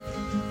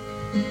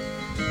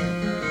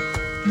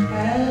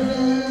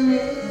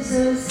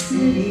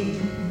city,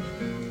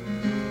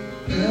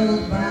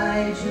 built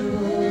by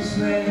jewels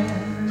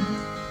rare.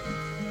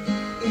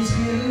 Its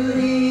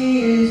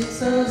beauty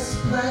is a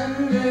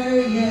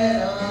splendor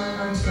yet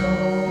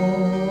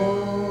untold.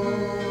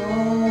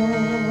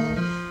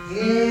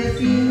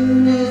 If you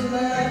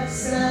neglect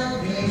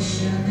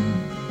salvation,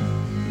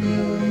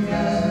 you'll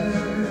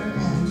never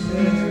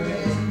enter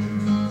in.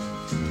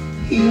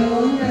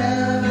 You'll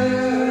never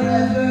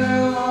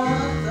ever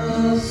walk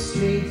those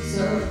streets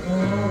of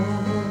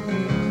gold.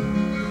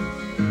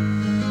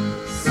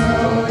 So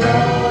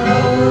don't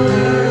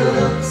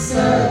overlook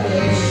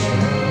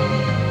salvation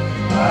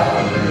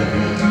while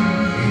living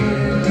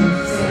here in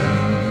sin.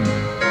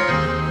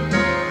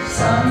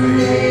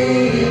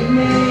 Someday it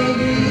may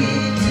be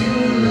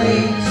too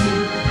late to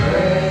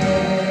pray.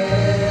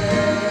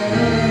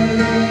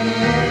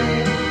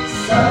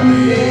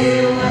 Someday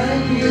when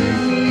you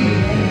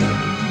need Him,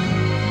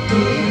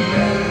 He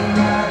may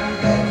not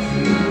let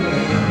you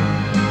in.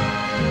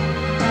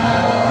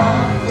 How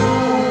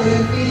awful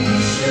if He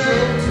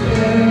should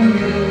turn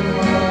you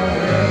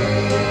away.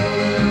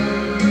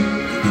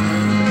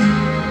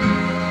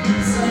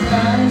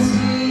 Sometimes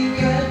we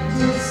get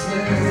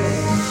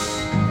discouraged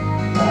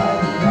by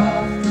the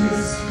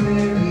this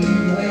weary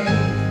way,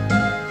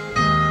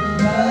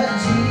 but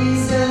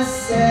Jesus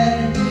said,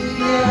 "Be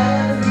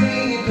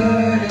every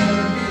burden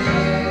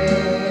bear."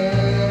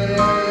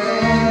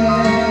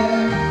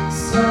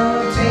 So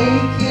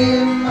take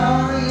Him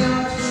all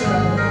your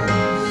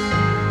troubles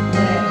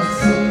when it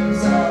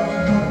seems all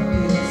hope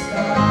is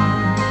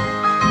gone.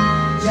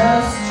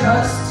 Just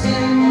trust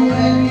Him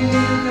when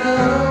you go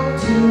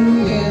to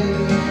Him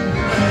in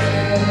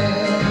prayer.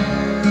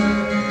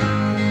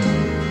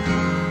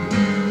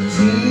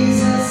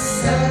 Jesus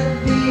said,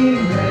 "Be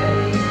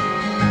ready,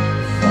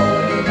 for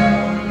you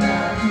know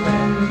not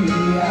when the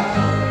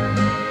hour.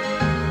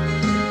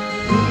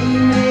 He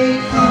may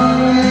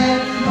come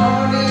at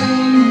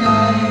morning,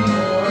 night,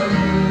 or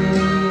noon.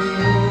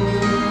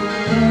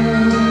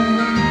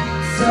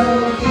 So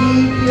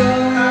keep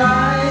your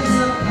eyes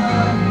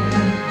upon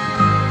Him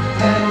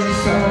and your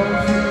soul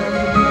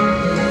filled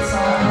with His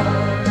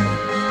heart.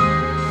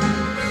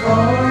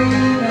 For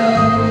you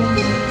know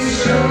He's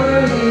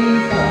surely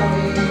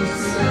coming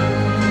soon.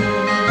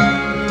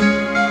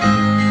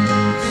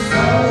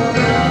 So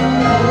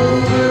don't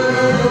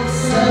overlook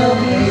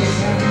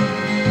salvation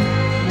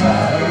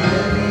while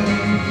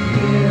living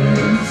here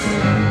in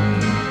sin.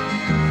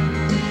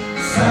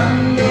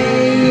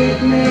 Someday it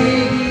may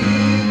be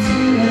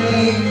too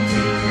late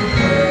to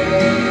pray.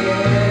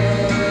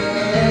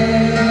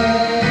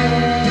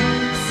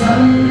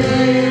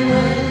 Someday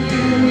when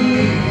you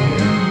need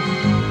Him,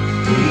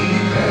 He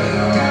may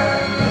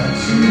not let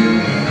you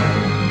in.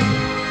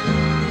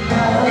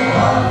 How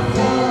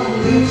awful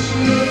if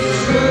He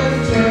should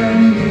turn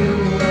you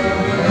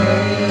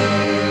away.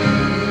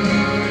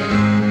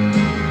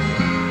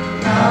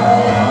 How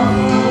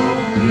awful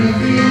if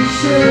He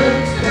should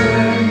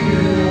turn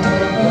you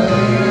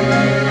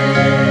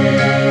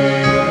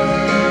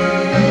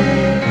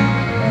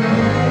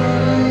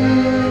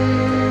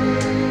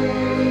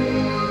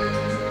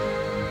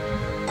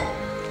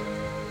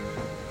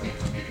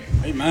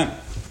Amen.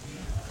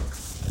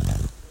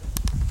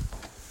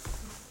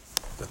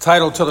 The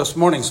title to this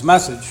morning's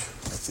message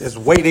is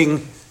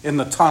Waiting in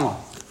the Tunnel.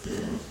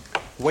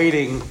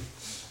 Waiting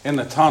in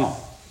the tunnel.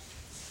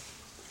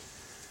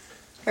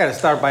 I got to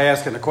start by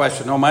asking the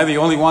question, am I the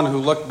only one who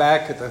looked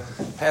back at the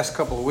past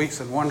couple of weeks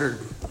and wondered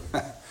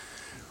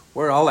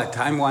where all that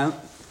time went?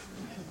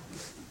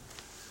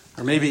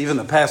 Or maybe even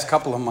the past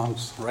couple of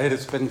months, right?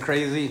 It's been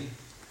crazy.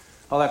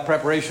 All that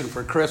preparation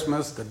for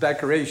Christmas, the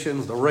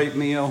decorations, the right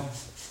meal,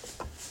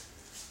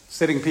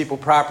 sitting people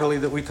properly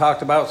that we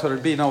talked about so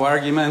there'd be no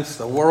arguments,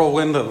 the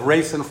whirlwind of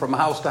racing from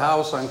house to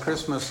house on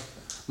Christmas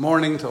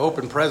morning to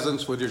open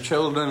presents with your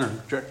children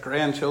or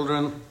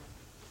grandchildren,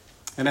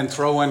 and then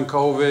throw in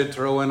COVID,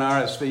 throw in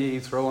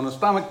RSV, throw in a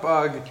stomach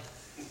bug.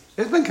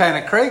 It's been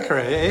kind of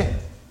cray-cray, eh?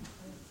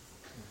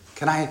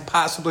 Can I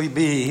possibly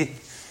be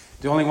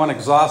the only one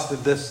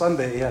exhausted this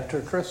Sunday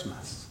after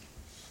Christmas?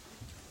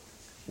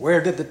 Where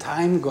did the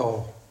time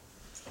go?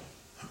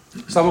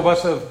 Some of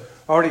us have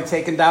already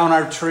taken down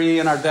our tree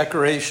and our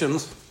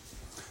decorations.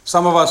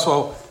 Some of us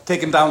will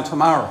take them down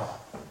tomorrow.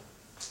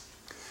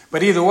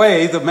 But either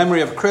way, the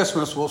memory of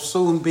Christmas will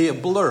soon be a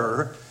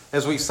blur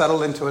as we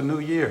settle into a new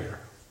year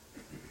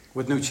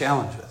with new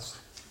challenges.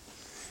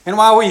 And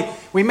while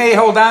we may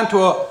hold on to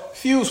a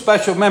few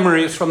special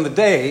memories from the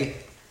day,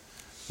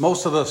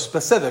 most of the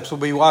specifics will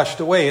be washed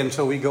away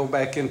until we go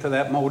back into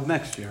that mode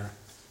next year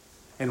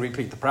and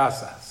repeat the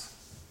process.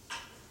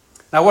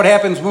 Now, what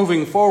happens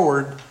moving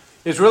forward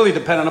is really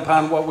dependent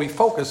upon what we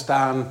focused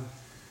on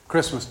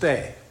Christmas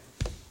Day.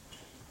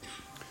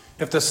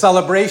 If the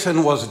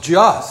celebration was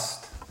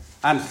just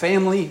on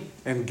family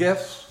and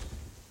gifts,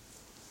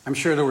 I'm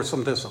sure there were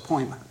some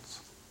disappointments.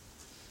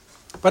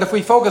 But if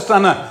we focused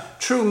on the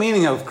true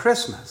meaning of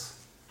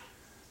Christmas,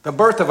 the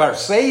birth of our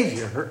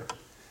Savior,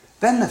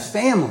 then the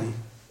family,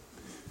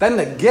 then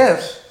the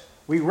gifts,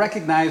 we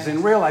recognize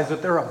and realize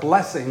that they're a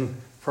blessing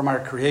from our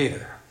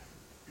Creator.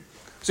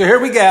 So here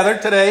we gather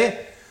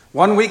today,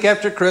 1 week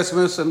after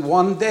Christmas and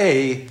 1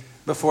 day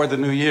before the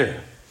new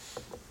year.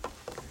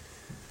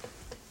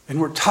 And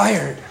we're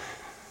tired.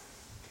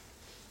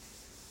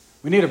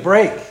 We need a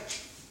break.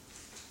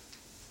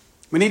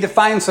 We need to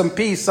find some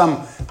peace,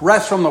 some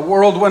rest from the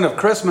whirlwind of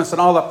Christmas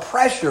and all the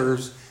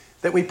pressures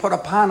that we put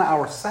upon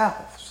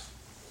ourselves.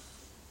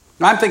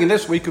 Now, I'm thinking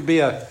this week would be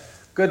a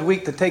good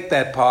week to take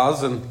that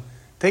pause and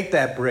take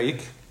that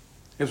break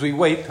as we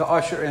wait to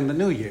usher in the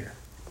new year,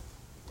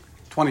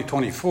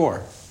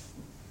 2024.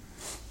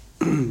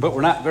 But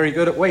we're not very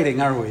good at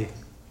waiting, are we?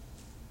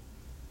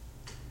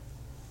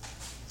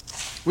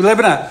 We live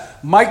in a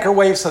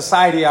microwave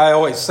society, I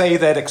always say,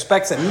 that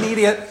expects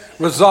immediate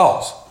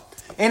results.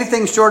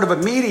 Anything short of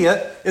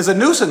immediate is a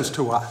nuisance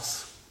to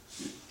us.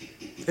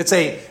 It's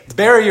a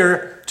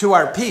barrier to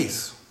our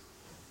peace.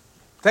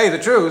 Tell you the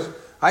truth,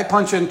 I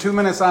punch in 2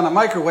 minutes on a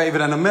microwave,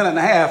 and in a minute and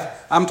a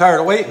half, I'm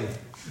tired of waiting.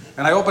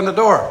 And I open the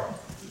door.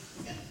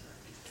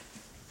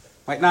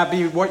 Might not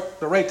be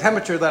the right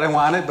temperature that I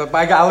wanted, but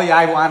by golly,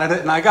 I wanted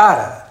it and I got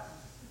it.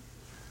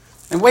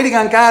 And waiting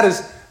on God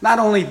is not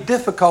only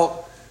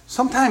difficult,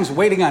 sometimes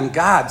waiting on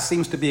God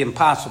seems to be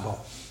impossible.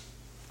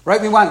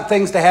 Right? We want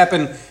things to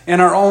happen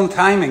in our own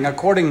timing,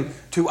 according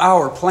to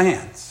our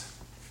plans.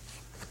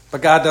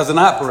 But God doesn't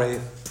operate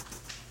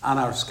on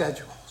our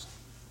schedules.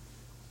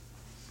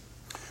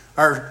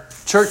 Our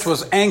church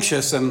was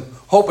anxious and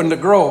hoping to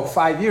grow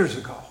 5 years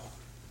ago.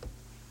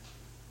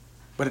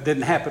 But it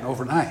didn't happen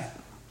overnight.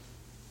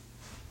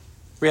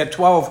 We had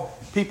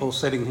 12 people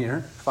sitting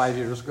here 5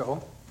 years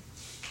ago.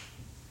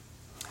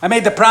 I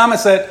made the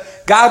promise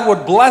that God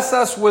would bless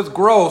us with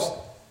growth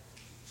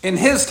in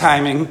His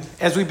timing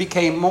as we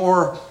became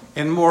more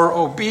and more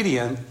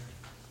obedient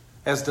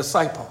as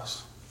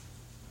disciples.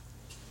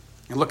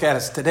 And look at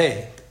us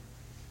today.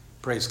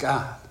 Praise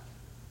God.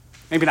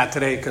 Maybe not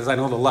today, because I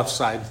know the left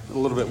side a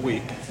little bit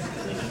weak.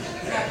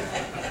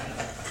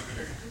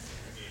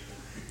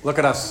 Look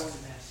at us.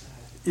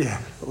 Yeah,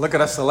 look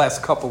at us the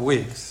last couple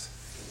weeks.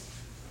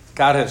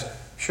 God has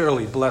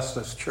surely blessed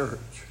this church.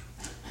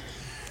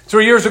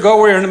 3 years ago,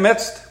 we were in the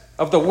midst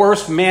of the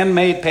worst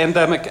man-made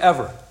pandemic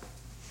ever.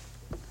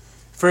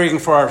 Fearing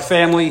for our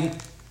family,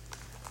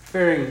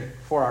 fearing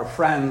for our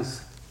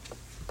friends,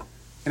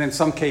 and in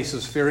some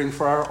cases, fearing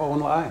for our own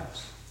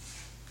lives.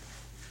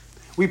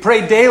 We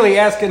prayed daily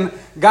asking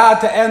God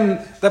to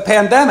end the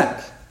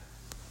pandemic.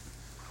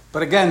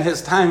 But again,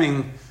 His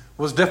timing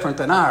was different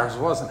than ours,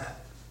 wasn't it?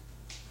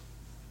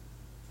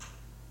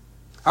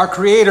 Our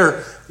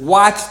Creator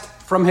watched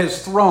from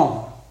His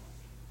throne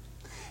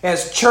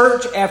as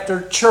church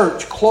after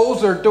church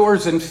closed their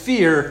doors in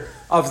fear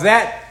of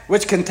that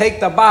which can take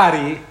the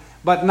body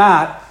but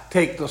not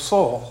take the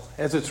soul,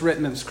 as it's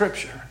written in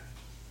Scripture.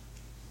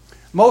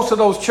 Most of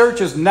those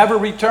churches never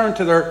returned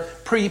to their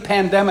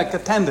pre-pandemic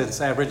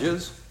attendance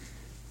averages.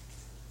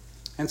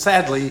 And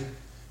sadly,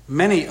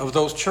 many of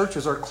those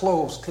churches are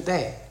closed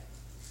today.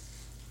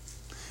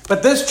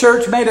 But this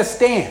church made a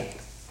stand.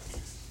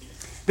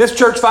 This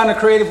church found a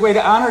creative way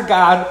to honor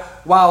God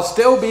while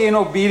still being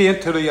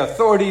obedient to the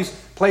authorities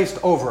placed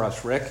over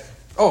us, Rick.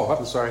 Oh,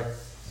 I'm sorry.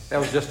 That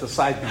was just a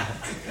side note.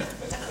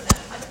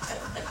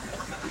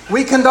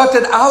 We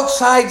conducted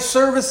outside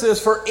services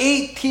for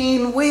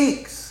 18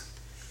 weeks,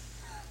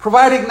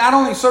 providing not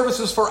only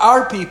services for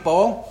our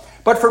people,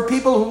 but for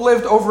people who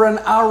lived over an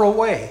hour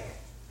away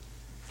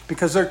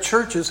because their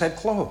churches had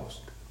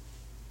closed.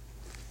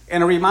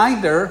 And a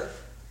reminder,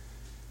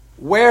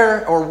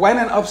 where or when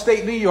in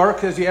upstate New York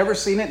has you ever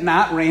seen it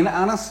not rain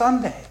on a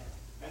Sunday?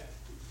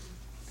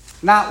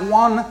 Not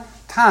one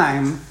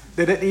time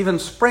did it even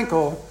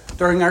sprinkle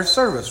during our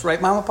service. Right,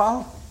 Mama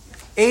Paula?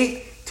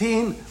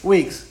 18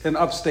 weeks in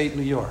upstate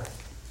New York.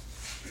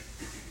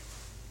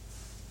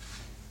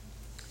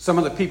 Some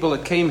of the people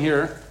that came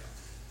here,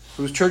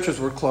 whose churches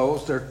were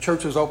closed, their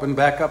churches opened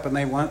back up and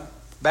they went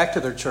back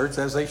to their church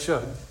as they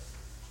should.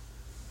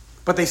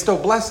 But they still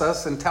bless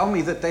us and tell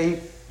me that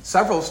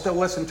several still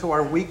listen to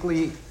our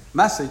weekly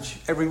message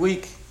every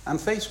week on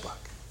Facebook.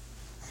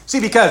 See,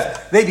 because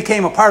they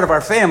became a part of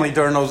our family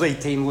during those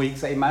 18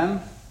 weeks.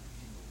 Amen?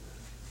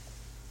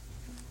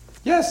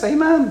 Yes,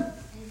 amen.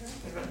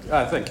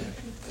 Thank you.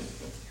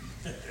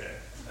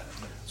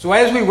 So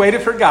as we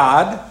waited for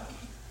God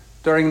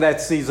during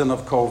that season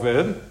of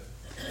COVID,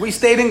 we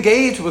stayed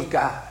engaged with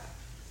God.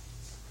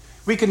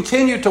 We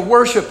continued to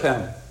worship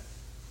Him.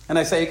 And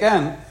I say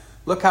again,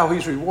 look how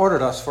He's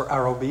rewarded us for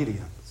our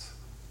obedience.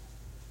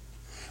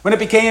 When it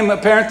became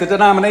apparent the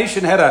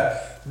denomination had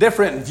a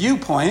different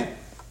viewpoint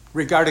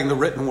regarding the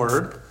written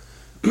word,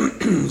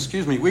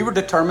 we were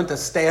determined to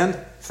stand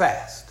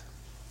fast.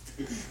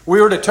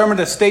 We were determined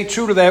to stay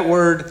true to that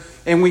word,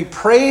 and we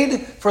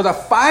prayed for the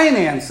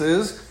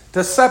finances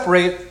to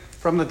separate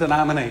from the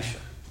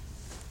denomination.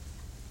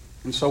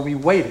 And so we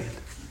waited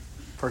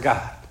for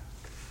God.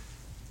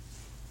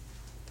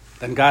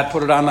 Then God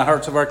put it on the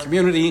hearts of our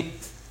community,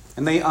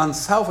 and they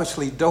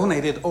unselfishly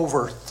donated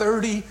over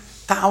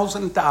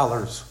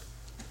 $30,000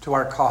 to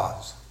our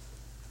cause.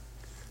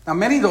 Now,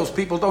 many of those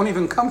people don't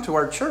even come to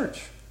our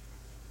church.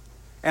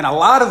 And a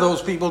lot of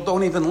those people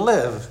don't even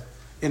live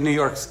in New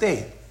York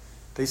State.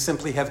 They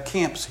simply have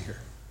camps here.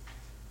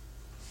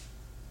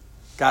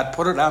 God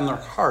put it on their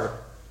heart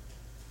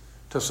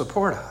to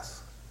support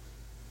us.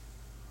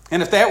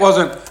 And if that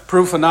wasn't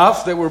proof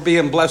enough that we're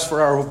being blessed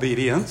for our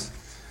obedience,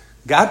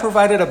 God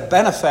provided a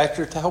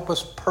benefactor to help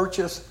us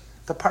purchase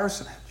the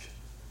parsonage.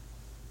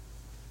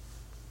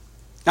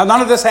 Now,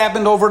 none of this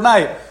happened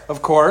overnight,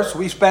 of course.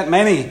 We spent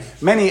many,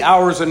 many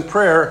hours in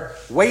prayer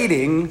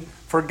waiting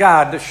for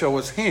God to show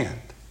his hand.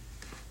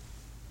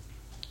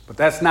 But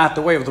that's not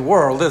the way of the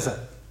world, is it?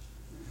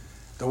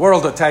 The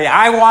world will tell you,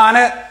 I want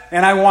it,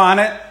 and I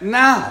want it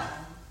now.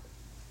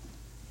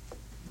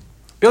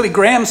 Billy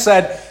Graham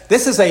said,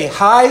 this is a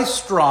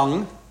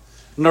high-strung,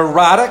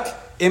 neurotic,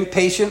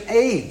 impatient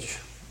age.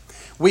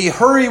 We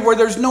hurry where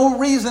there's no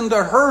reason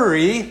to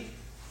hurry,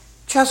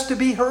 just to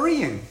be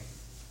hurrying.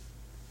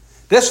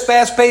 This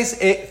fast-paced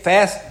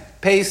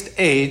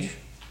age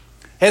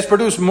has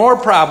produced more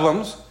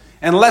problems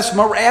and less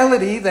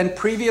morality than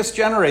previous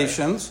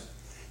generations,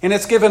 and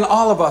it's given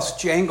all of us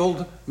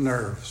jangled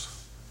nerves.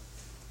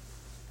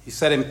 He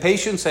said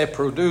impatience has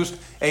produced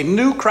a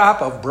new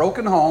crop of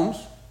broken homes,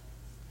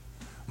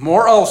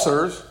 more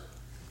ulcers,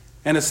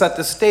 and has set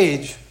the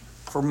stage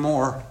for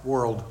more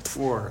world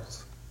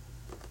wars.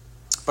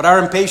 But our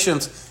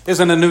impatience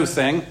isn't a new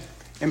thing.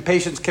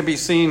 Impatience can be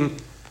seen,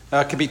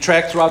 can be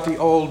tracked throughout the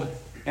Old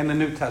and the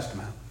New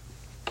Testament.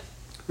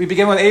 We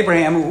begin with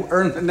Abraham, who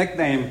earned the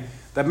nickname,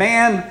 the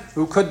man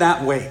who could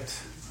not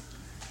wait.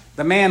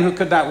 The man who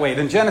could not wait.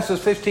 In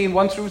Genesis 15,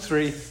 1 through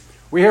 3,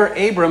 we hear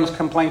Abram's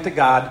complaint to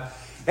God.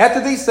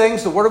 After these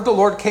things, the word of the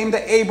Lord came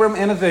to Abram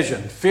in a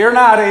vision. Fear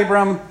not,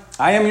 Abram,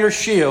 I am your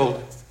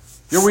shield.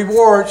 Your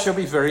reward shall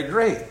be very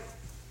great.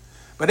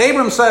 But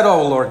Abram said,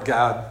 O Lord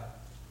God,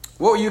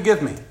 what will you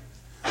give me?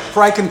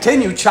 For I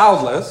continue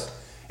childless,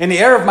 and the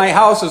heir of my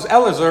house is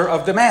Eliezer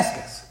of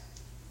Damascus.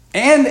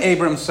 And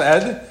Abram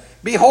said,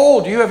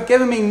 behold, you have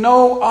given me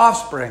no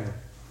offspring,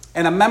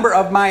 and a member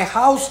of my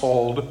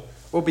household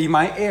will be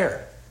my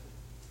heir.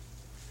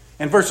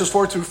 In verses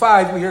 4 through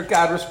 5, we hear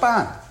God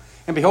respond.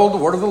 And behold, the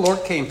word of the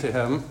Lord came to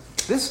him.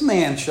 This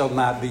man shall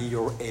not be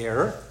your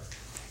heir.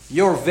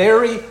 Your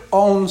very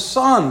own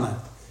son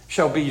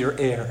shall be your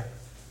heir.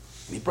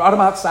 And he brought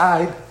him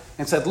outside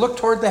and said, look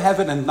toward the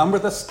heaven and number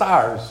the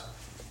stars,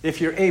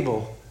 if you're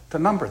able to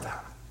number them.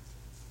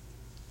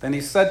 Then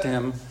he said to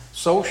him,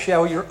 so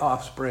shall your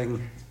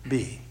offspring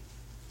be.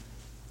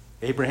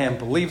 Abraham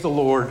believed the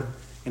Lord,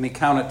 and he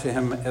counted to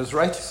him as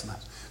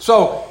righteousness.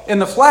 So, in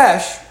the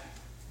flesh,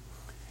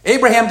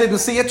 Abraham didn't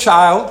see a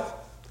child.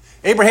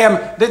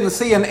 Abraham didn't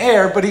see an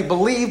heir, but he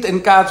believed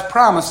in God's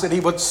promise that he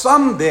would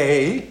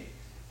someday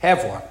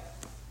have one.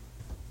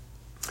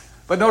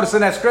 But notice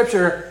in that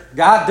scripture,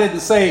 God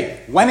didn't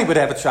say when he would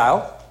have a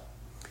child.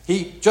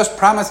 He just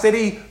promised that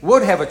he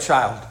would have a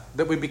child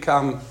that would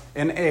become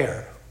an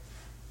heir.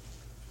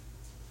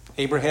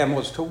 Abraham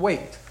was to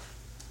wait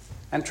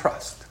and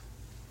trust.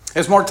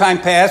 As more time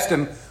passed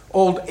and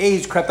old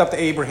age crept up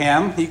to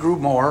Abraham, he grew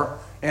more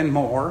and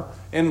more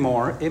and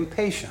more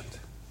impatient.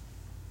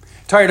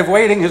 Tired of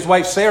waiting, his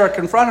wife Sarah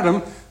confronted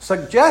him,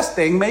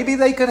 suggesting maybe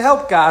they could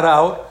help God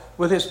out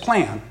with his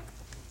plan.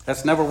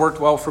 That's never worked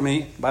well for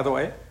me, by the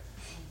way.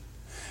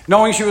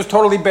 Knowing she was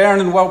totally barren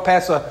and well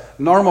past a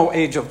normal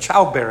age of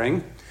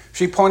childbearing,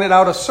 she pointed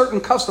out a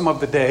certain custom of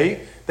the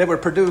day that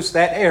would produce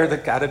that heir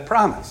that God had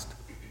promised.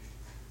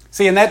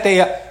 See, in that day,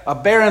 a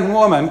barren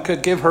woman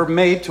could give her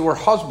maid to her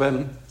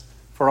husband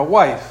for a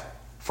wife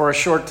for a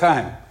short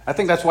time. I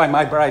think that's why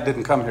my bride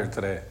didn't come here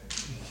today.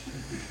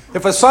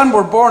 If a son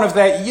were born of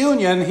that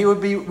union, he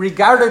would be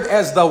regarded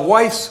as the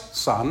wife's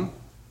son.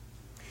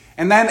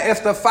 And then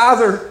if the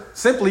father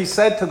simply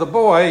said to the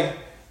boy,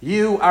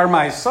 you are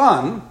my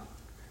son,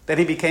 then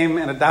he became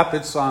an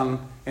adopted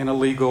son and a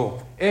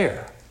legal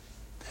heir.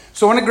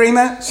 So in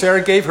agreement,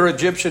 Sarah gave her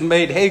Egyptian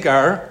maid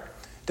Hagar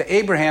to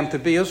Abraham to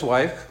be his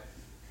wife.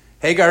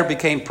 Hagar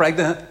became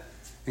pregnant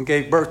and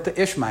gave birth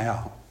to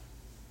Ishmael.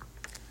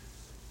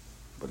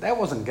 But that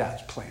wasn't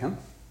God's plan.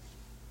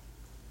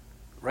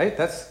 Right?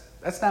 That's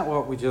not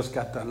what we just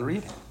got done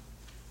reading.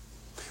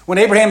 When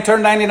Abraham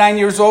turned 99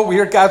 years old, we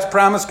hear God's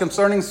promise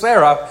concerning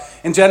Sarah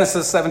in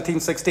Genesis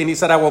 17:16. He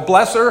said, I will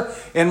bless her,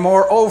 and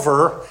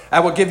moreover,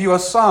 I will give you a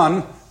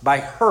son by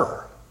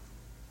her.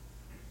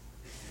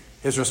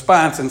 His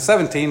response in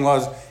 17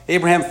 was,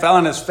 Abraham fell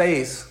on his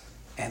face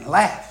and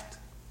laughed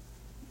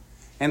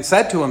and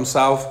said to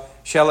himself,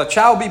 shall a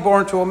child be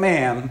born to a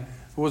man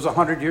who is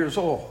 100 years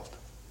old?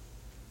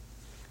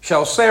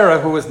 Shall Sarah,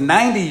 who is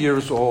 90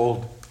 years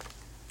old,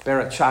 bear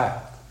a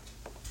child?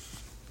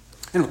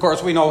 And of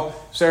course, we know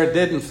Sarah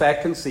did in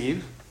fact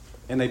conceive,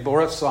 and they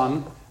bore a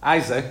son,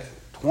 Isaac,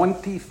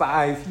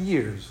 25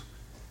 years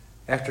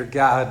after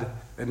God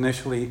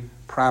initially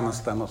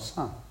promised them a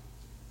son.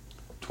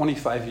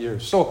 25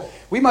 years. So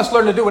we must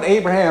learn to do what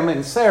Abraham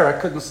and Sarah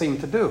couldn't seem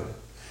to do.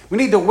 We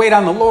need to wait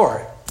on the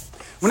Lord.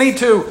 We need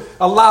to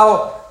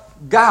allow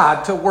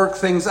God to work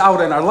things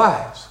out in our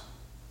lives.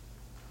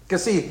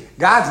 Because see,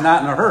 God's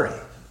not in a hurry.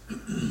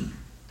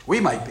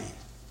 We might be.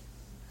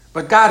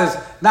 But God is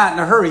not in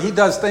a hurry. He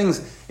does things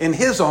in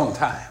his own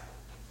time.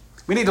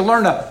 We need to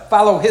learn to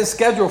follow his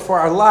schedule for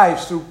our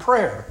lives through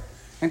prayer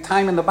and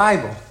time in the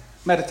Bible,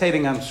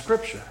 meditating on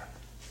Scripture.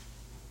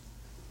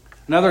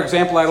 Another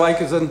example I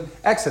like is in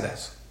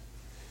Exodus.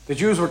 The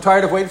Jews were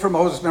tired of waiting for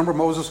Moses. Remember,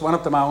 Moses went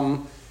up the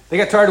mountain. They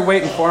got tired of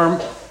waiting for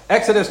him.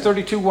 Exodus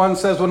 32:1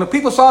 says, when the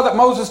people saw that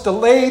Moses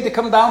delayed to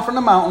come down from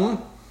the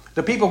mountain,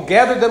 the people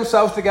gathered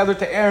themselves together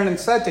to Aaron and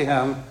said to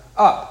him,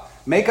 up,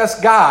 make us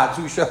gods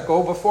who shall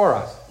go before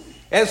us.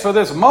 As for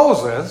this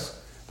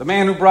Moses, the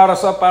man who brought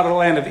us up out of the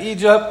land of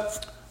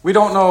Egypt, we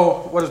don't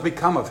know what has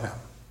become of him.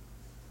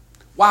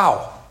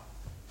 Wow.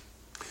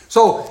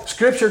 So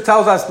Scripture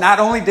tells us not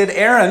only did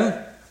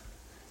Aaron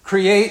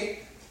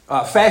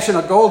fashion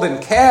a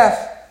golden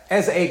calf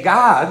as a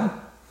god,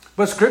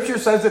 but Scripture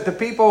says that the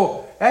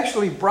people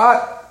actually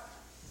brought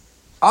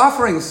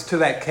offerings to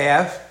that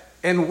calf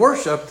and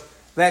worshiped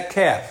that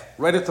calf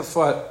right at the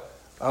foot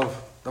of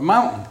the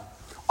mountain.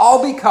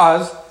 All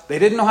because they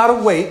didn't know how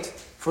to wait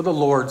for the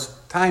Lord's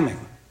timing.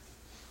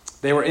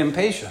 They were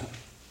impatient.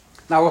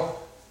 Now,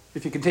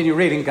 if you continue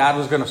reading, God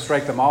was going to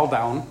strike them all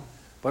down,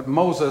 but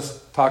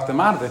Moses talked them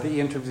out of it. He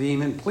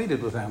intervened and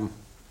pleaded with them.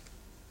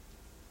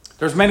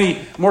 There's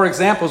many more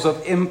examples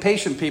of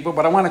impatient people,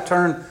 but I want to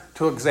turn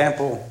to an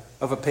example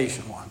of a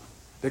patient one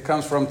that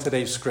comes from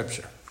today's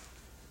Scripture.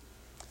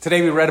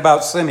 Today we read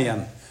about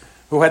Simeon,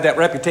 who had that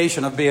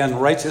reputation of being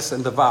righteous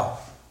and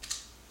devout.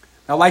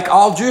 Now, like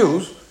all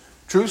Jews,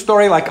 true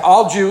story, like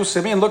all Jews,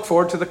 Simeon looked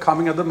forward to the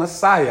coming of the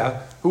Messiah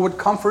who would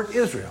comfort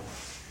Israel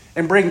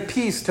and bring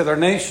peace to their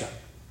nation.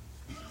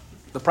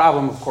 The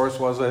problem, of course,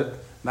 was that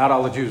not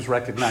all the Jews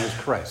recognized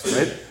Christ,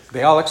 right?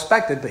 They all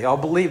expected, they all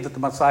believed that the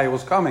Messiah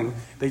was coming.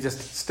 They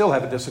just still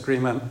have a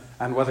disagreement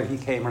on whether he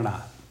came or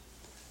not.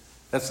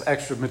 That's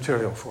extra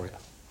material for you.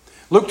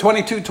 Luke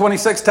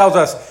 22:26 tells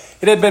us,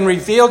 it had been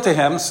revealed to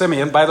him,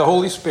 Simeon, by the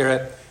Holy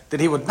Spirit, that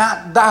he would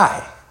not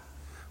die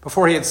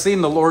before he had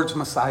seen the Lord's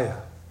Messiah.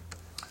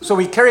 So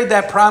he carried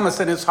that promise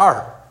in his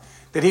heart,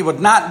 that he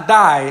would not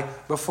die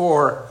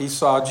before he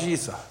saw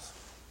Jesus.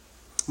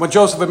 When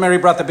Joseph and Mary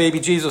brought the baby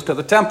Jesus to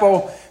the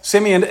temple,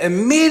 Simeon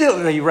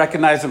immediately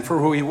recognized him for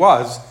who he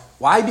was.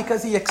 Why?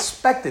 Because he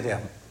expected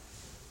him.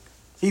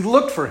 He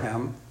looked for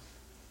him,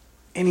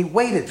 and he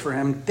waited for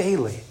him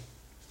daily.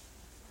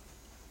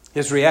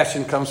 His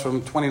reaction comes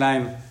from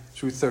 29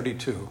 through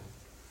 32.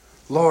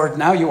 Lord,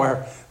 now you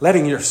are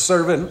letting your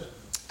servant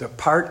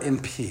depart in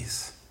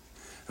peace,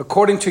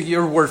 according to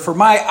your word. For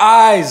my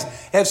eyes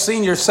have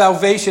seen your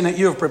salvation that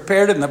you have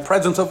prepared in the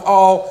presence of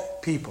all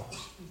people.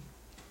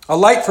 A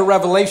light for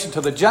revelation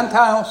to the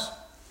Gentiles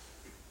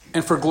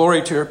and for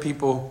glory to your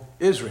people,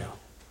 Israel.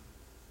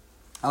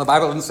 Now, the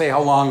Bible doesn't say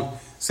how long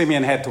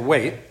Simeon had to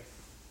wait,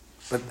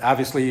 but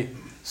obviously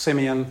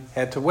Simeon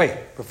had to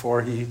wait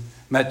before he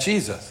met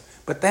Jesus.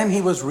 But then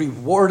he was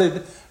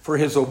rewarded for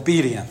his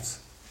obedience.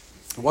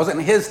 It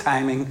wasn't his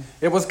timing,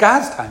 it was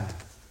God's timing.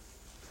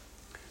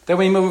 Then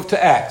we move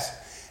to Acts.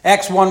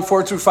 Acts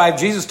 1:4-5,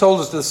 Jesus told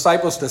his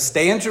disciples to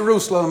stay in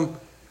Jerusalem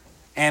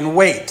and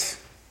wait.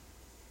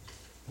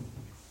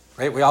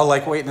 Right? We all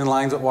like waiting in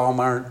lines at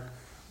Walmart.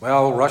 We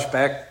all rush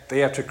back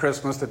day after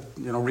Christmas to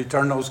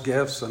return those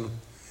gifts. And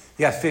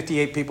you got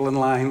 58 people in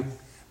line.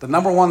 The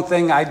number one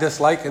thing I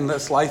dislike in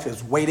this life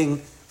is waiting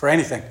for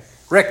anything.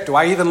 Rick, do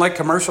I even like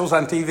commercials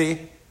on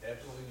TV?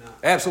 Absolutely not.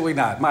 Absolutely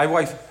not. My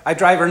wife, I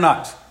drive her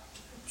nuts.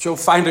 She'll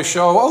find a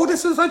show. Oh,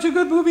 this is such a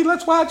good movie.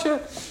 Let's watch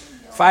it.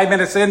 5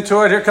 minutes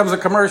into it, here comes a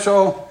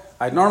commercial.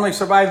 I normally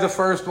survive the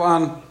first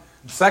one.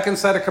 Second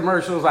set of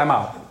commercials, I'm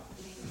out.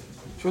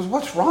 She goes,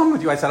 what's wrong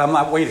with you? I said, I'm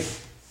not waiting.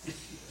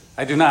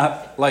 I do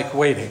not like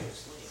waiting.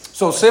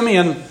 So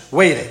Simeon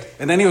waited,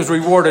 and then he was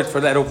rewarded for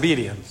that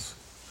obedience.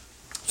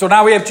 So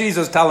now we have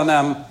Jesus telling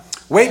them,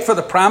 wait for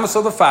the promise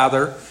of the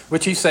Father,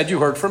 which he said you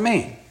heard from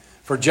me.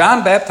 For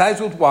John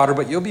baptized with water,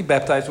 but you'll be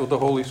baptized with the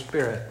Holy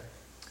Spirit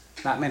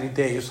not many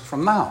days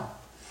from now.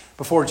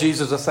 Before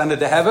Jesus ascended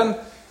to heaven,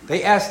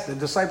 the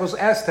disciples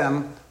asked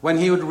him when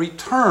he would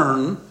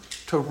return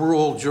to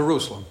rule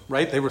Jerusalem,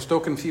 right? They were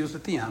still confused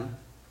at the end.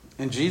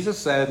 And Jesus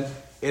said,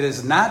 it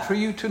is not for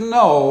you to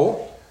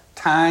know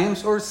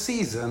times or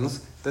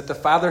seasons that the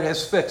Father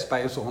has fixed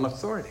by his own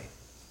authority.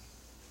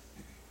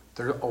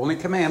 Their only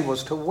command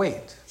was to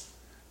wait,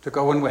 to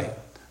go and wait.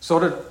 So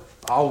did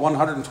all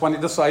 120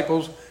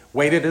 disciples,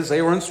 waited as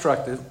they were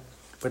instructed,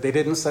 but they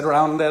didn't sit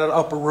around in that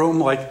upper room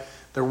like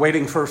they're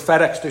waiting for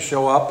FedEx to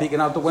show up,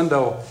 peeking out the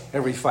window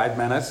every 5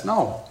 minutes.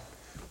 No.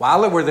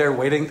 While they were there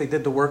waiting, they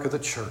did the work of the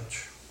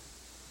church.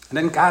 And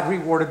then God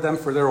rewarded them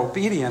for their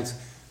obedience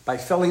by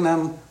filling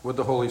them with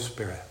the Holy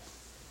Spirit.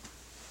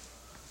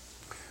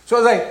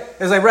 So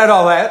as I read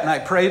all that, and I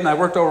prayed and I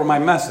worked over my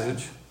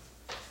message,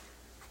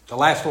 the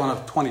last one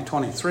of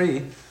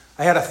 2023,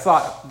 I had a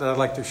thought that I'd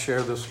like to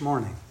share this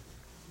morning.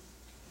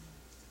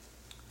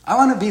 I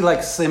want to be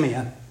like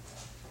Simeon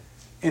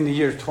in the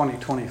year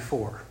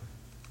 2024,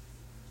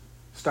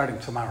 starting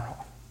tomorrow.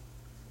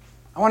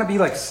 I want to be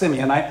like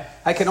Simeon.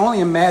 I can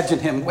only imagine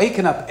him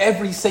waking up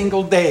every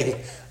single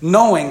day,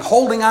 knowing,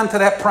 holding on to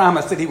that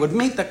promise that he would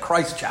meet the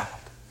Christ child.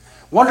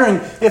 Wondering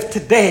if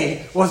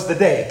today was the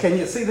day. Can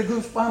you see the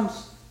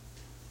goosebumps?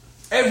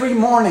 Every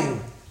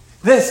morning,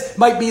 this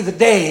might be the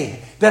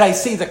day that I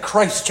see the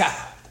Christ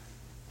child.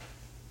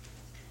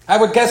 I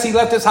would guess he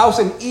left his house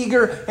in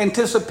eager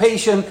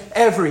anticipation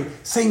every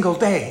single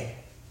day,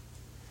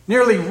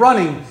 nearly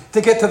running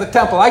to get to the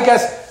temple. I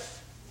guess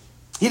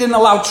he didn't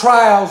allow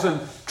trials and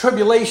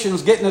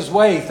tribulations get in his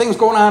way, things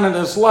going on in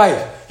his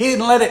life. He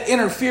didn't let it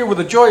interfere with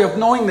the joy of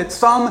knowing that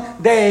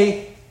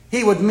someday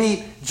he would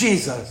meet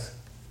Jesus.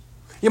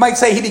 You might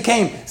say he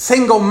became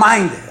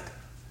single-minded,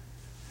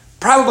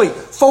 probably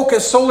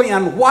focused solely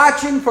on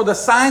watching for the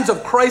signs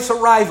of Christ's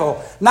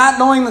arrival, not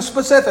knowing the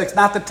specifics,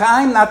 not the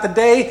time, not the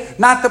day,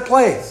 not the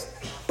place.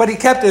 But he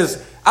kept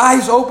his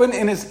eyes open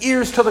and his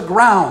ears to the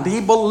ground.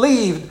 He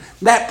believed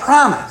that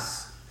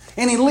promise,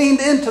 and he leaned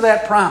into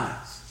that promise.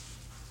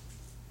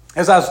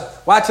 As I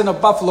was watching the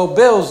Buffalo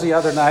Bills the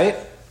other night,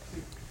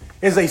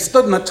 as they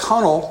stood in the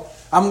tunnel,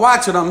 I'm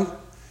watching them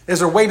as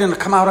they're waiting to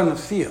come out on the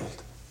field.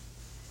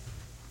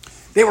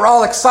 They were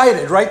all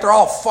excited, right? They're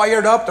all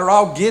fired up. They're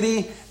all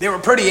giddy. They were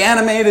pretty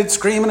animated,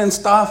 screaming and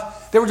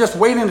stuff. They were just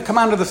waiting to come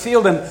onto the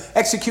field and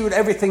execute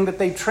everything that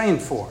they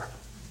trained for.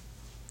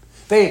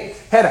 They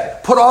had to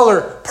put all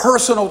their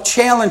personal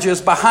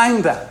challenges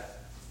behind them.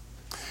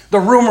 The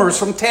rumors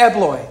from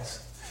tabloids,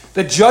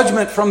 the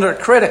judgment from their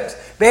critics.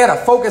 They had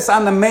to focus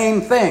on the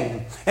main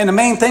thing. And the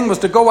main thing was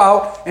to go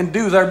out and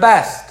do their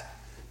best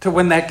to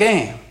win that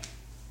game.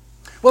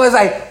 Well, as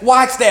I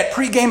watched that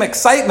pregame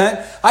excitement,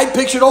 I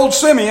pictured old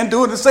Simeon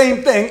doing the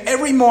same thing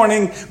every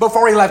morning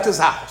before he left his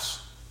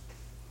house.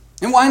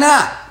 And why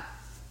not?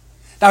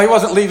 Now, he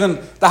wasn't leaving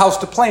the house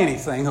to play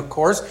anything, of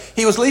course.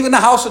 He was leaving the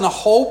house in the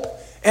hope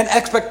and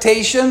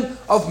expectation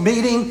of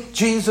meeting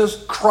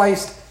Jesus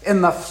Christ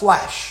in the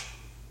flesh.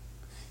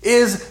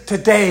 Is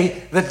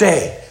today the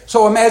day?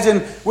 So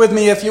imagine with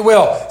me, if you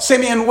will.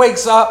 Simeon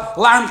wakes up,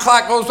 alarm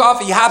clock goes off,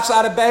 he hops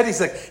out of bed,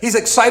 he's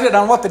excited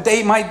on what the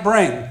day might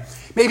bring.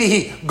 Maybe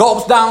he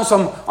gulps down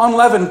some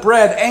unleavened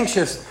bread,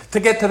 anxious to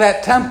get to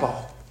that temple.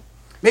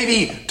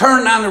 Maybe he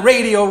turned on the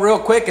radio real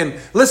quick and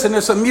listened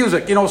to some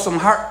music, some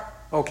heart.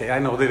 Okay, I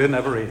know they didn't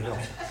have a radio.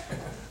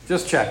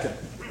 Just checking.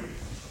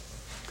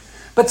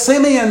 But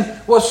Simeon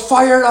was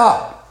fired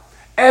up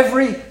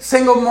every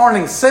single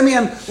morning.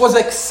 Simeon was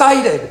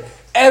excited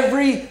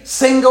every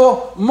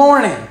single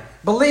morning,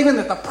 believing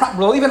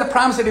the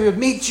promise that he would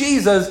meet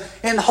Jesus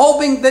and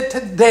hoping that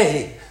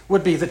today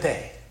would be the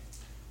day.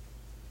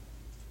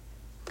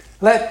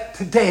 Let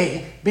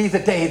today be the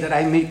day that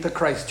I meet the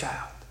Christ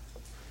child.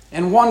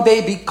 And one day,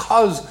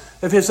 because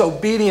of his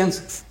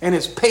obedience and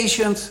his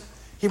patience,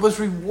 he was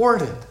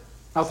rewarded.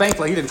 Now,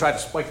 thankfully, he didn't try to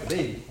spike the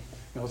baby.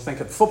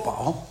 Thinking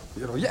football.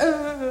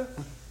 Yeah.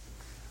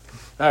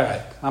 All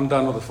right, I'm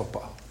done with the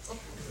football.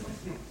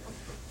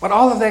 But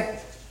all of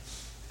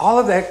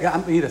that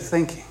got me to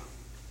thinking,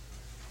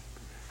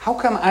 how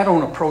come I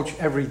don't approach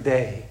every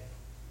day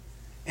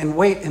and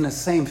wait in the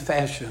same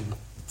fashion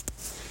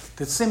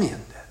that Simeon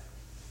did?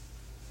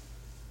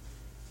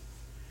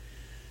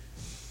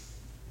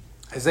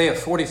 Isaiah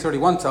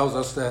 40:31 tells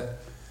us that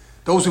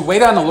those who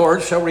wait on the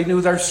Lord shall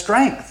renew their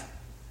strength.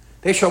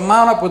 They shall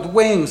mount up with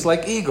wings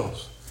like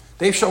eagles.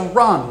 They shall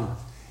run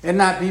and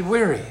not be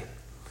weary.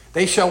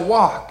 They shall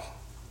walk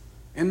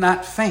and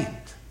not faint.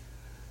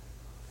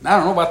 And I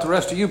don't know about the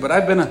rest of you, but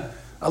I've been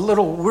a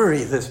little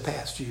weary this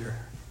past year.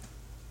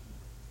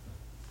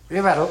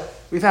 We've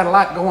had a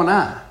lot going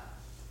on.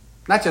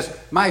 Not just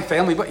my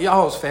family, but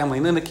y'all's family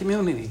and in the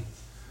community.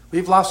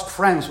 We've lost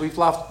friends. We've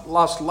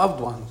lost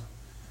loved ones.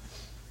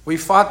 We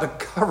fought the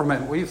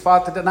government. We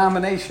fought the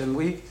denomination.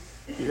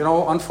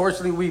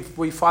 Unfortunately,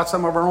 we fought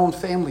some of our own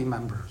family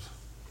members.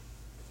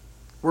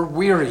 We're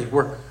weary.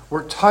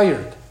 We're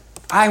tired.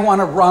 I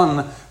want to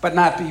run but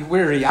not be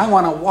weary. I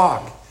want to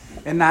walk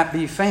and not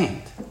be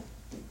faint.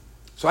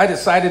 So I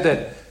decided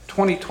that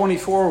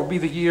 2024 will be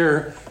the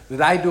year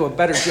that I do a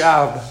better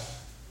job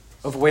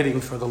of waiting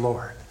for the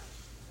Lord.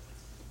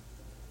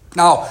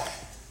 Now,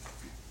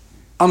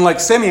 unlike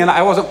Simeon,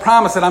 I wasn't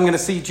promised that I'm going to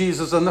see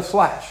Jesus in the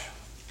flesh.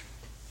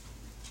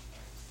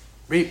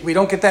 We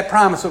don't get that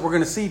promise that we're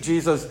going to see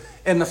Jesus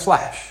in the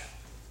flesh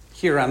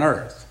here on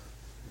earth.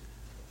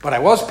 But I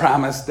was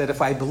promised that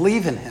if I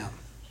believe in him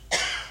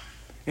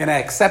and I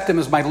accept him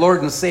as my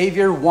Lord and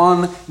Savior,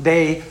 one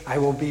day I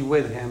will be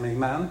with him.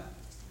 Amen?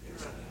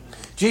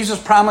 Jesus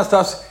promised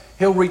us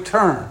he'll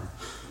return.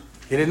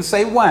 He didn't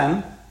say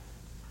when.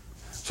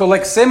 So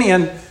like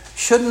Simeon,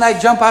 shouldn't I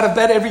jump out of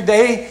bed every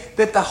day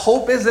that the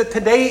hope is that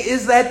today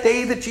is that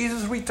day that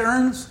Jesus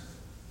returns?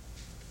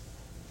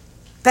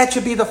 That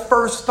should be the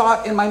first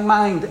thought in my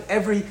mind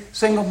every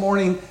single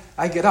morning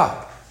I get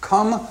up.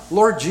 Come,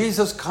 Lord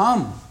Jesus,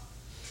 come.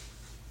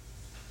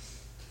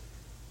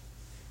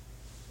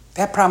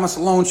 That promise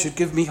alone should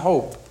give me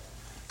hope.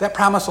 That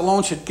promise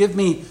alone should give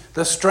me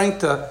the strength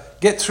to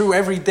get through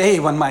every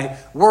day when my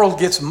world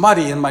gets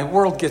muddy and my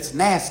world gets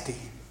nasty.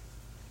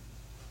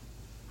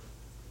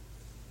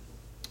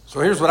 So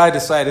here's what I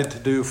decided to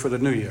do for the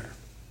new year,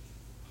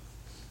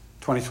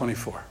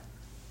 2024.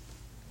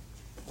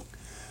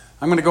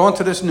 I'm going to go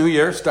into this new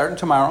year, starting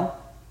tomorrow,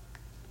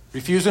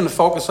 refusing to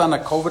focus on the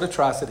COVID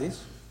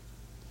atrocities,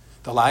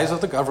 the lies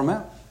of the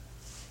government,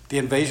 the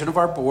invasion of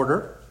our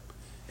border,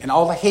 and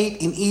all the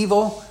hate and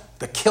evil,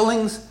 the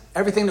killings,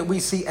 everything that we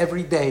see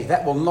every day.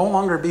 That will no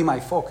longer be my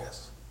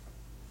focus.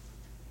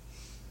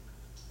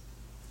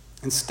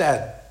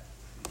 Instead,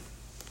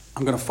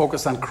 I'm going to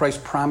focus on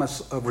Christ's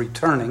promise of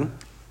returning.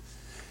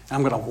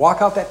 I'm going to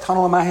walk out that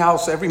tunnel in my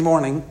house every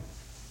morning,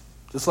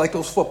 just like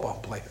those football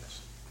players.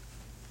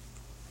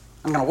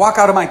 I'm going to walk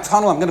out of my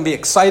tunnel. I'm going to be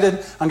excited.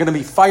 I'm going to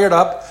be fired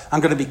up. I'm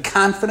going to be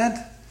confident.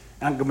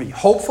 I'm going to be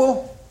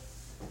hopeful.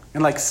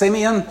 And like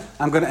Simeon,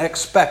 I'm going to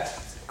expect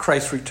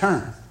Christ's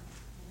return.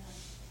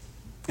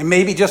 And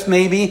maybe, just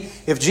maybe,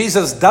 if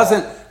Jesus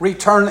doesn't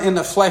return in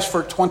the flesh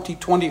for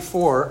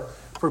 2024,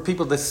 for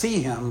people to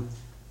see him,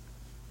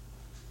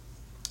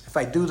 if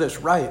I do this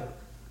right,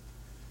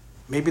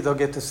 maybe they'll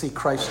get to see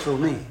Christ through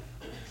me,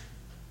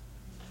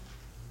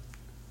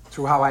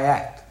 through how I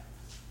act,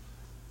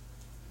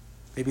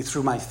 maybe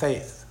through my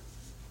faith.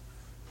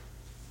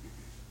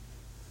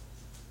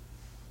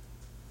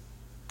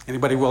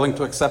 Anybody willing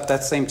to accept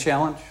that same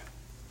challenge?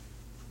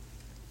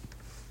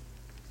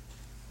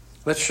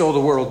 Let's show the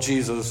world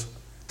Jesus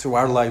through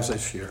our lives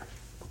this year.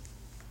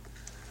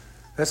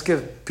 Let's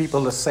give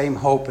people the same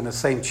hope and the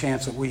same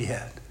chance that we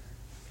had.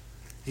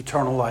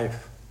 Eternal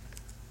life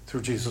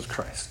through Jesus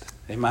Christ.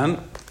 Amen?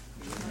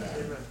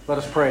 Amen. Let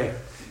us pray.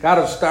 God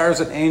of stars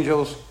and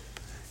angels,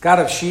 God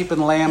of sheep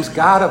and lambs,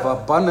 God of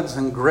abundance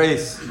and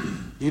grace,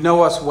 you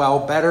know us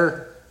well,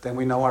 better than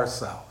we know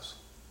ourselves.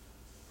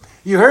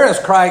 You hear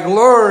us cry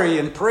glory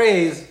and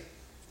praise,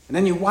 and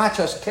then you watch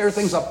us tear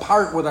things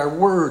apart with our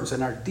words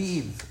and our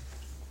deeds.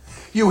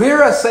 You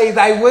hear us say,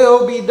 thy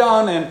will be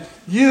done, and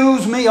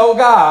use me, O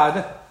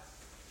God.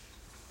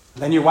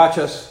 Then you watch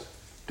us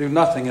do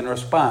nothing in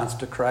response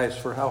to cries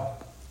for help.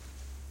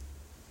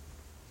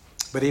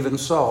 But even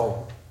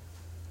so,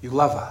 you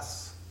love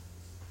us,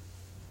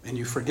 and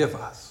you forgive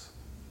us.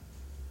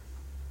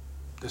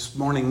 This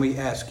morning we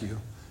ask you,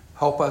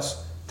 help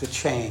us to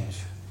change.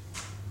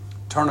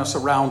 Turn us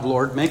around,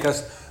 Lord. Make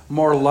us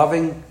more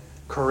loving,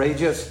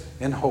 courageous,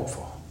 and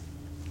hopeful.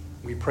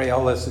 We pray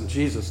all this in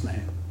Jesus'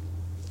 name.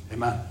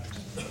 Amen.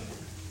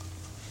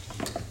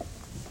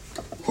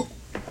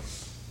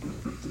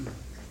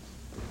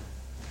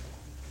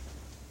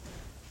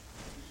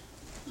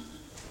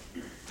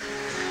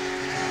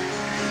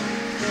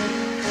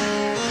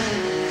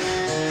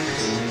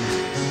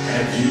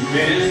 Have you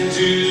been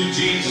to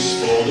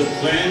Jesus for the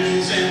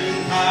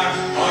cleansing power?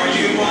 Are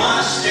you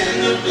washed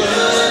in the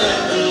blood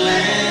of the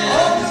Lamb?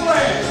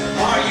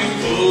 Are you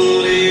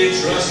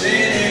fully trusting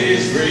in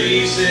His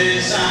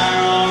grace's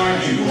hour?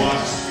 Are you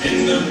washed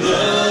in the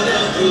blood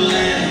of the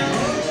Lamb?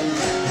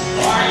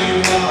 Are you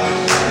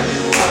washed? Are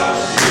you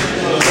washed in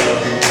the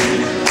blood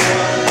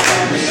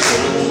of the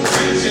soul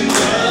cleansing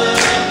blood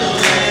of the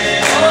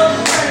Lamb?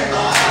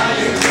 Are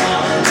you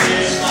washed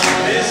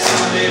spotless,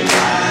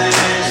 undefiled,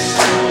 and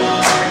so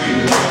are you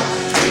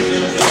washed in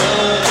the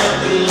blood of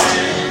the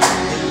Lamb?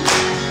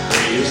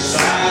 Lay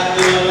aside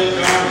the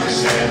garments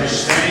that are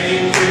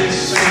stained with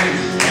sin,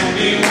 and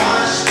be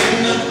washed in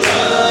the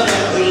blood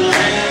of the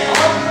Lamb.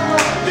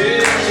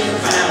 There's a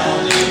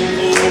fountain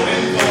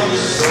flowing for the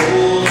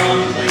soul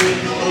unclean.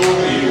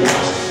 Oh, you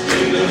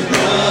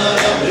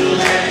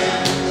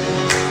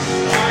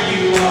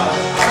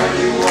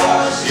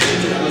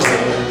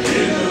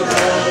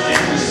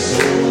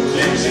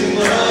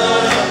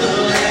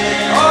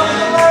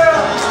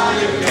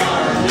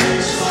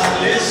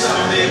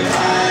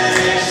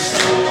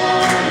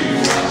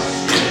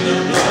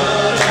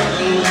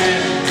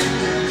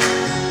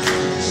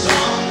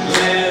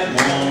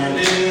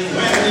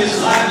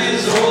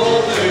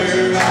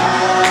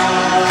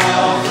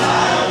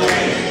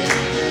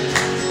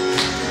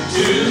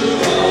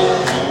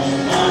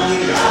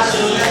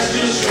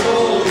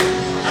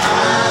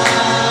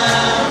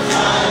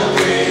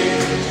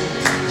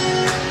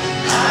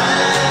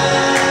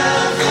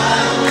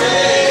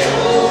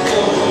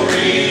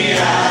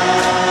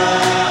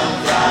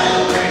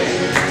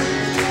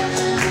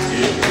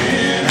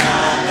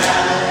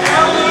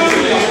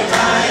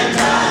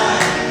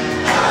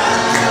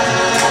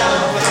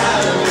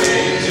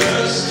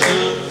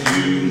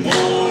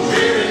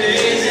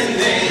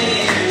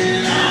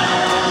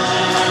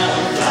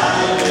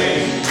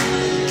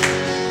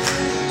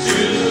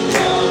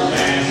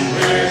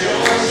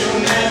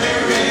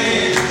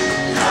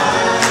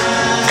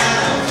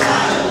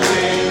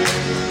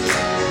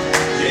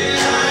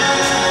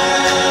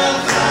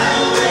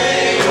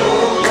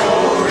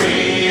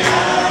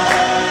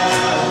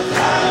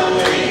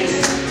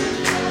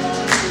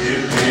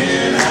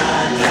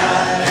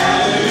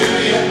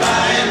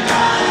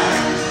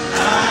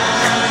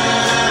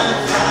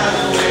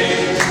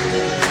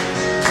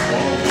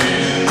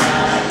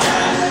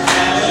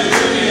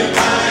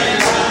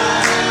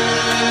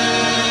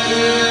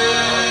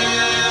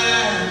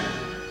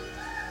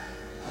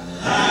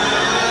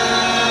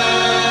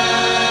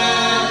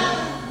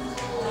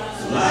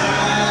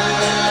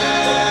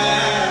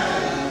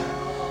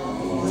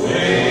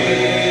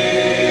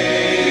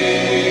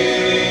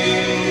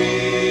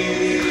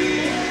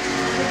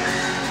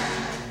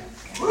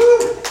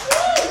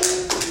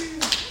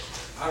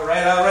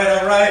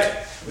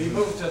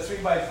move to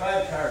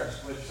 3x5 cards,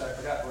 which I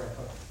forgot where I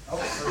put them. Oh,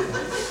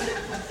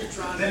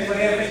 does anybody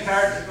have any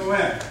cards to go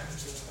in?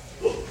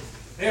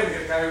 Here we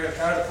got a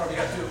card. I probably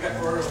got two. We got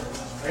four.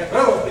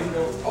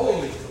 Bingo.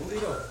 Holy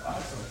Toledo.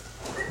 Awesome.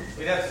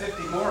 We'd have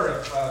 50 more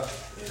if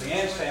the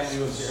Ange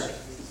family was here.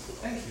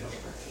 Thank you.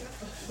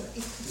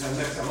 You're going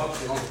to mix them up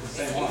so you don't get the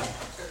same one.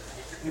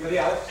 Anybody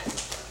else?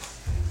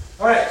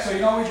 All right, so you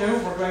know what we do?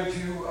 We're going to,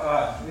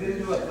 we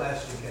didn't do it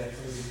last week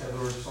actually because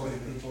there were so many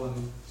people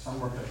and some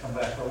were going to come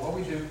back. But what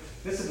we do,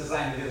 this is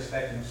designed to get us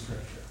back into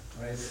Scripture,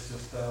 right? It's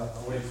just a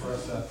way for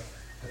us to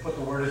put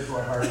the Word into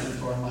our hearts,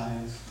 into our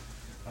minds.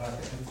 And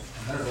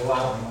there's a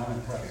lot of them, I'm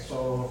impressed.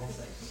 So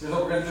here's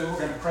what we're going to do. We're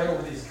going to pray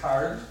over these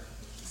cards.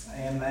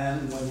 And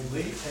then when you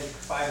leave, take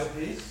 5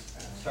 apiece.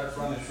 Starts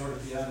running short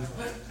at the end.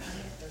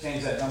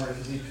 Change that number if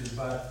you need to.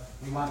 But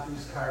we want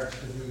these cards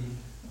to be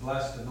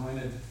blessed,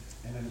 anointed,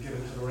 and then give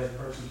it to the right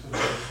person, to the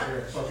right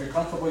spirit. So if you're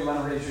comfortable, you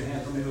want to raise your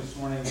hand for me this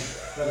morning.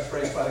 Let us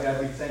pray. Father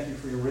God, we thank you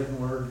for your written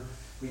word.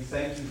 We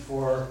thank you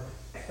for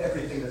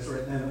everything that's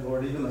written in it,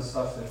 Lord, even the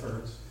stuff that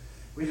hurts.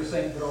 We just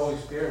thank you for the Holy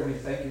Spirit. We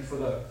thank you for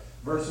the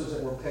verses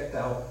that were picked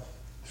out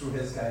through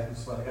his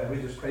guidance, Father God. We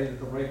just pray that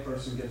the right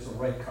person gets the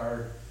right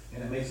card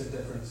and it makes a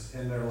difference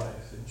in their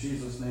life. In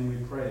Jesus' name we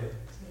pray.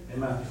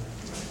 Amen.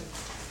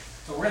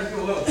 So we're going to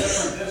do a little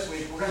different this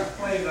week. We're going to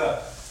play the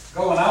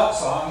Going Out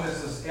song.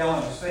 This is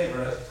Alan's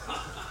favorite.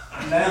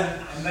 And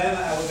then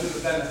I will do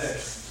the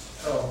benediction.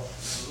 So,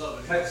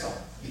 next song.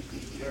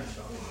 You're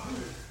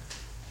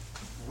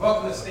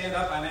welcome to stand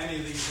up on any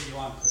of these that you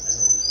want to.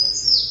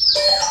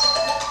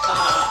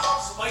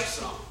 Spike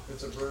song.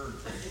 It's a bird.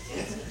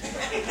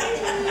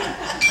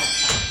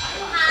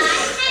 Hi,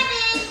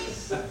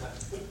 Kevin.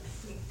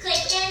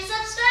 Click and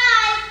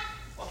subscribe.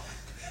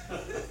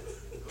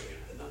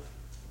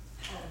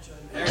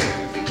 There you go.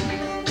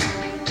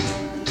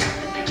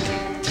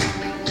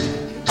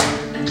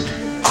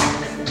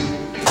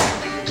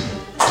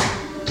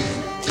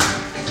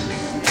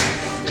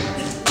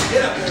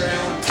 Get up there,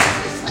 Alan.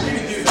 You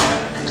can do that.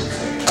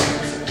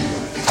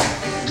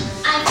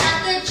 I've got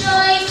the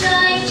joy,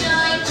 joy,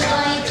 joy,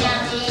 joy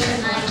down in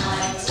my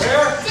heart.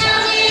 Where?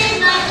 Down in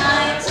my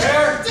heart.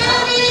 Where?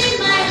 Down in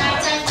my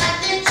heart. I've got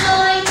the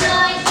joy,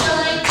 joy,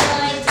 joy,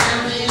 joy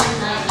down in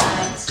my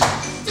heart.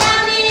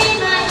 Down in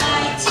my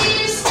heart to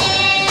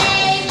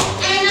stay.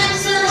 And I'm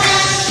so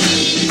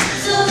happy,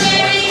 so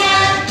very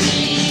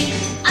happy.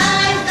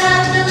 I've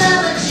got the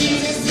love of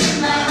Jesus in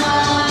my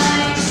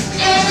heart.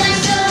 And I'm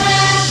so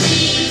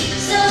happy,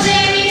 so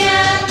very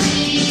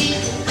happy.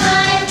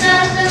 I've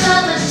got the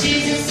love of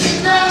Jesus in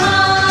my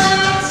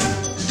heart.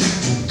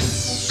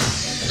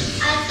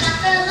 I've got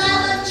the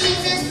love of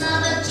Jesus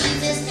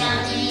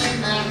down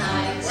in my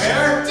heart.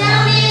 Where?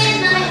 Down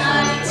in my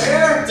heart.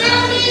 Where?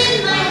 Down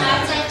in my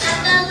heart. I've got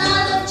the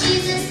love of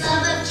Jesus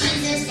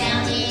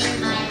down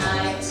in my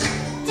heart.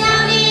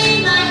 Down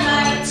in my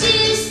heart to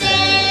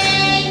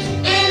stay.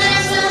 And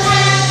I'm so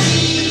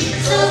happy,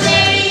 so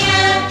very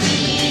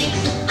happy.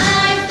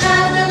 I've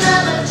got the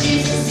love of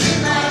Jesus in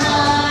my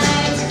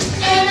heart.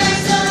 And I'm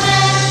so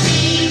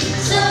happy,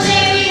 so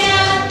very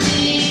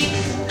happy.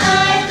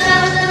 I've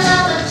got the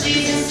love of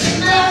Jesus in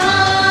my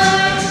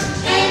heart.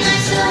 And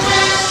I'm so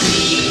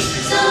happy,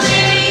 so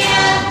very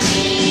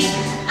happy.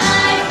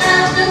 I've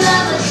got the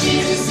love of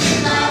Jesus in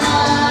my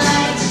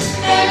heart.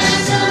 And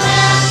I'm so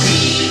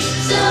happy,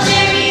 so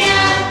very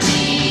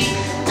happy.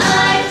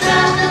 I've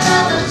got the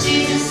love of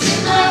Jesus in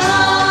my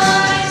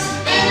heart.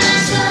 And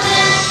I'm so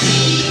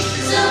happy,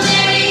 so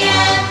very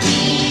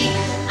happy.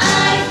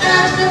 I've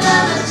got the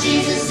love of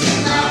Jesus in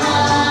my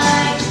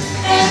heart.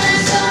 And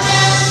I'm so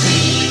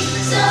happy,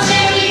 so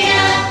very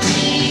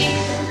happy.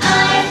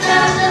 I've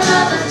got the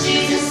love of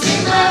Jesus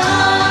in my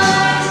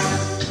heart.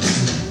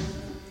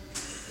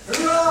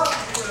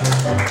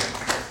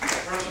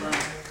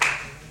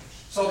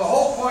 So the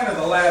whole point of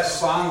the last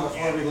song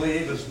before we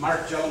leave is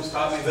Mark Jones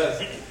taught me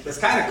this. It's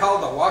kind of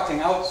called the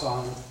Walking Out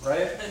song,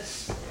 right?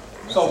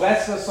 So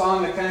that's the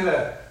song that kind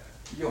of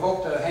you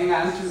hope to hang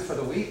on to for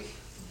the week.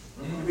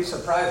 You'd be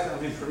surprised. I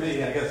mean, for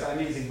me, I guess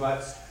I'm easy,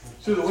 but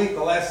through the week,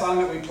 the last song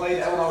that we played,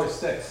 that one always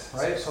sticks,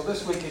 right? So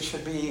this week it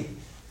should be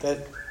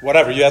that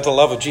whatever, you have the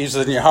love of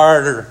Jesus in your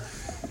heart, or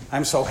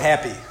I'm so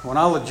happy. When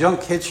all the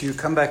junk hits you,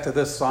 come back to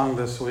this song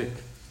this week.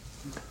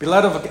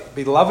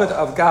 Beloved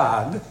of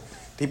God,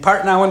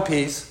 depart now in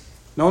peace,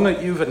 knowing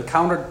that you've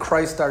encountered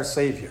Christ our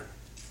Savior.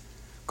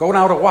 Go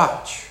now to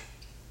watch,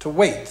 to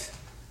wait,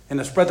 and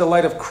to spread the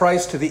light of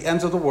Christ to the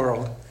ends of the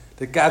world,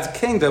 that God's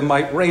kingdom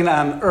might reign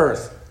on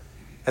earth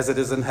as it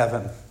is in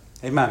heaven.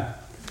 Amen.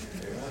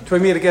 Till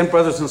we meet again,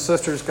 brothers and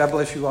sisters, God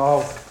bless you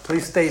all.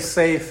 Please stay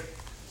safe,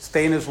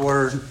 stay in his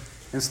word,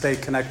 and stay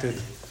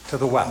connected to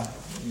the well.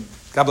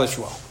 God bless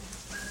you all.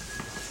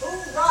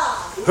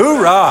 Hoorah!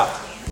 Hoorah!